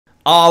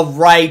All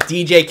right,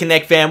 DJ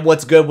Connect fam,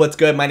 what's good? What's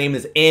good? My name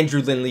is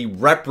Andrew Lindley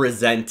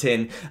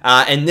representing.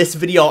 In this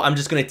video, I'm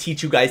just going to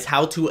teach you guys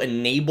how to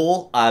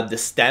enable the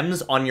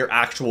stems on your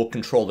actual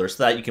controller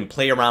so that you can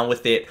play around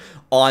with it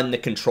on the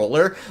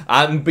controller.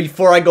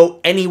 Before I go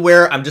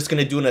anywhere, I'm just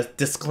going to do a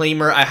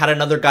disclaimer. I had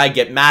another guy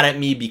get mad at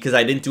me because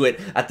I didn't do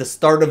it at the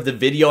start of the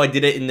video. I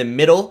did it in the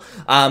middle.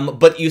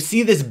 But you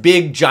see this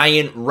big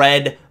giant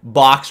red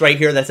box right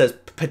here that says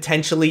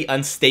potentially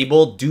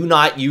unstable. Do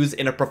not use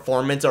in a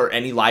performance or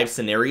any live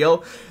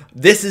scenario.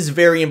 This is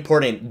very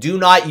important. Do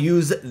not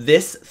use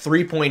this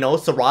 3.0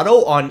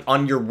 Serato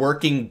on your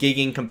working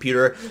gigging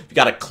computer. If you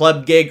got a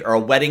club gig or a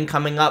wedding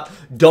coming up,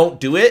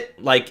 don't do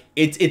it. Like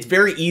it's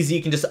very easy.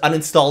 You can just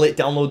uninstall it,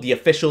 download the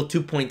official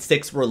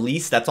 2.6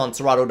 release that's on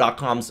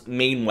Serato.com's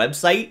main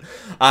website.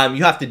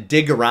 You have to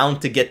dig around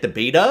to get the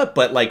beta,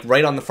 but like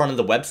right on the front of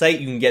the website,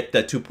 you can get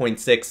the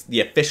 2.6, the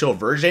official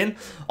version.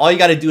 All you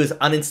got to do is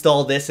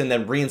uninstall this and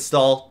then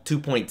reinstall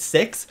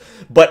 2.6.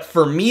 But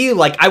for me,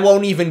 like I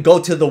won't even go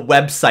to the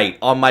website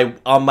on my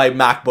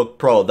MacBook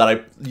Pro that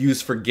I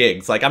use for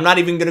gigs. Like I'm not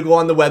even gonna go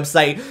on the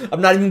website.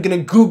 I'm not even gonna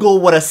Google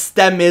what a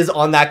stem is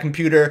on that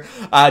computer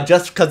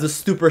just because of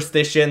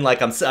superstition. Like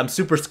I'm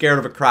super scared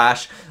of a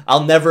crash.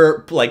 I'll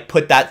never like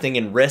put that thing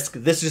in risk.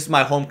 This is just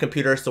my home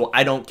computer, so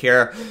I don't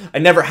care. I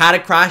never had a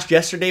crash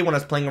yesterday when I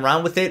was playing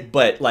around with it,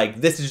 but like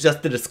this is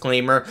just a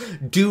disclaimer.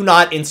 Do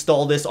not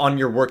install this on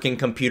your working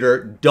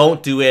computer.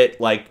 Don't do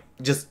it. Like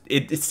just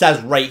it says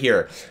right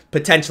here,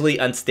 potentially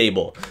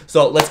unstable.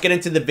 So let's get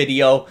into the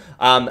video.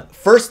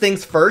 First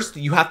things first,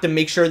 you have to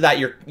make sure that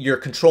your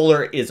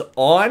controller is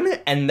on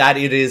and that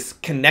it is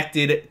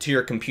connected to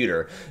your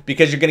computer,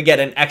 because you're gonna get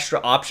an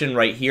extra option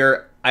right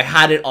here. I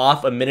had it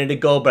off a minute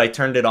ago, but I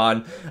turned it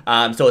on,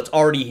 so it's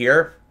already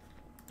here.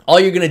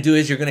 All you're gonna do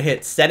is you're gonna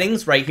hit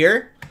settings right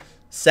here,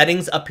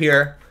 settings up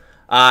here,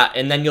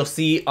 and then you'll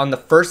see on the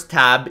first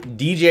tab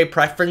DJ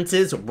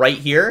preferences right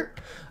here.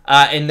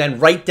 And then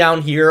right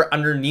down here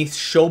underneath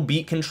show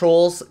beat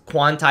controls,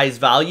 quantize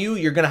value,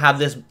 you're going to have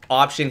this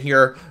option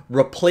here,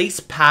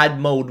 replace pad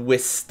mode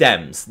with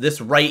stems.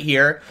 This right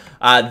here,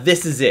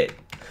 this is it.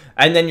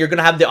 And then you're going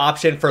to have the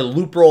option for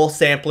loop roll,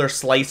 sampler,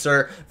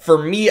 slicer. For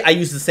me, I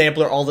use the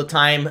sampler all the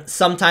time.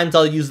 Sometimes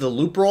I'll use the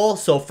loop roll.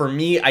 So for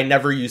me, I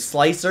never use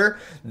slicer.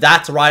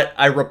 That's what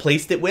I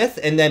replaced it with.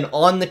 And then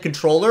on the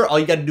controller, all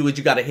you got to do is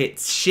you got to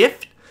hit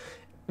shift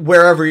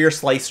wherever your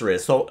slicer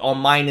is. So on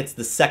mine, it's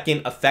the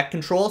second effect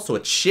control. So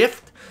it's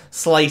shift,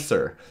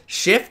 slicer,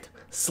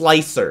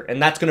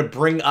 and that's going to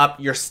bring up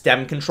your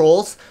stem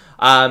controls.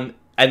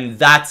 And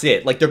that's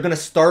it. Like they're going to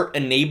start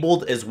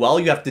enabled as well.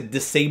 You have to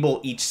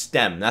disable each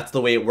stem. That's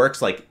the way it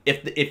works. Like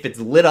if it's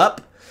lit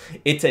up,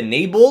 it's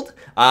enabled.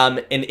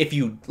 And if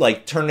you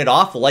like turn it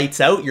off,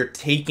 lights out, you're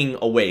taking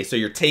away. So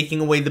you're taking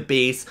away the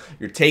bass,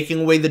 you're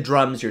taking away the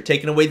drums, you're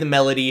taking away the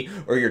melody,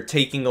 or you're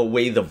taking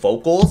away the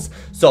vocals.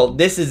 So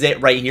this is it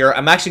right here.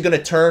 I'm actually going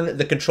to turn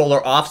the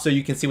controller off so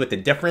you can see what the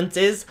difference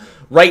is.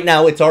 Right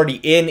now it's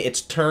already in,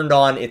 it's turned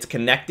on, it's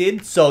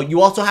connected. So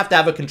you also have to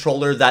have a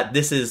controller that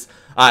this is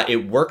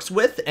it works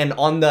with, and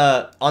on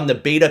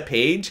the beta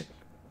page,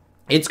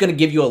 it's going to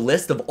give you a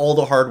list of all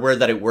the hardware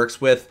that it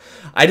works with.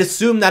 I'd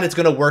assume that it's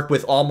going to work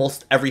with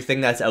almost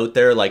everything that's out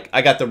there. Like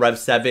I got the Rev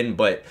 7,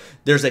 but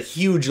there's a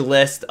huge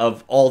list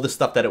of all the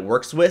stuff that it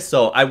works with.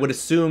 So I would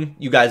assume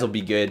you guys will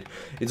be good.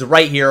 It's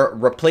right here,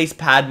 replace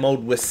pad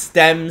mode with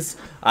stems,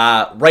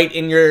 right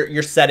in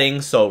your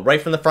settings. So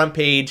right from the front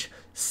page,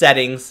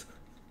 settings,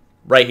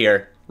 right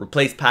here.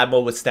 Replace pad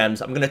mode with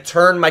stems. I'm going to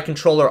turn my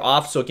controller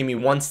off, so give me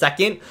 1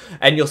 second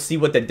and you'll see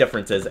what the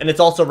difference is. And it's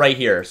also right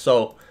here.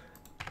 So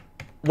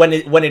when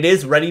it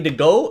is ready to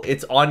go,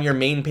 it's on your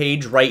main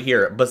page right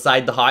here.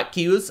 Beside the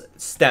hotkeys,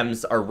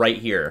 stems are right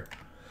here.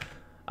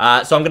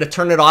 So I'm going to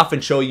turn it off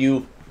and show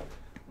you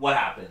what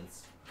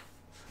happens.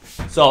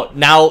 So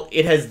now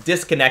it has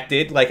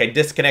disconnected. Like I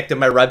disconnected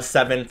my Rev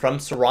 7 from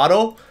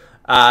Serato.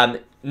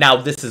 Now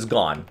this is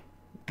gone.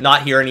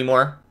 Not here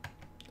anymore.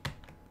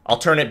 I'll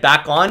turn it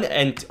back on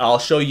and I'll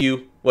show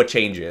you what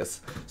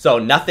changes. So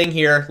nothing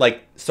here,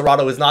 like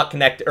Serato is not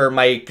connected, or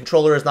my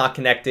controller is not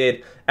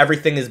connected.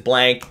 Everything is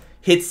blank.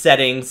 Hit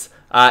settings.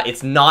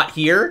 It's not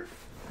here.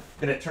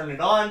 I'm gonna turn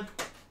it on.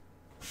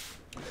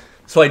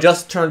 So I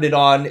just turned it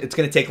on. It's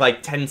gonna take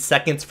like 10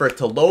 seconds for it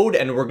to load,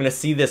 and we're gonna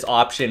see this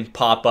option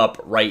pop up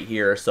right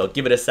here. So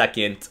give it a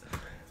second.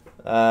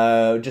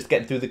 Just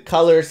getting through the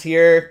colors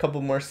here. A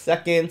couple more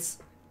seconds.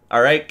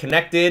 All right,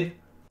 connected.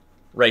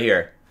 Right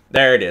here.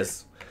 There it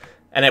is.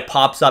 And it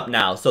pops up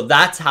now. So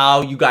that's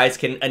how you guys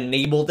can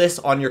enable this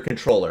on your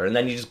controller. And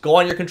then you just go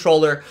on your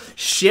controller,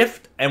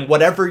 shift, and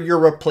whatever you're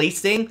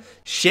replacing,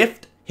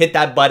 shift, hit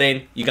that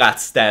button, you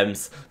got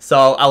stems.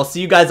 So I'll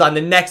see you guys on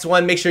the next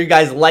one. Make sure you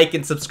guys like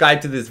and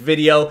subscribe to this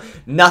video.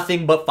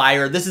 Nothing but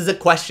fire. This is a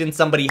question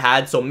somebody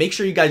had, so make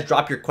sure you guys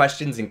drop your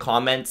questions in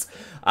comments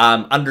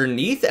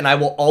underneath, and I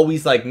will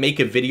always like make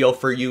a video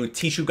for you,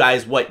 teach you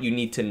guys what you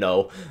need to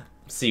know.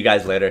 See you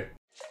guys later.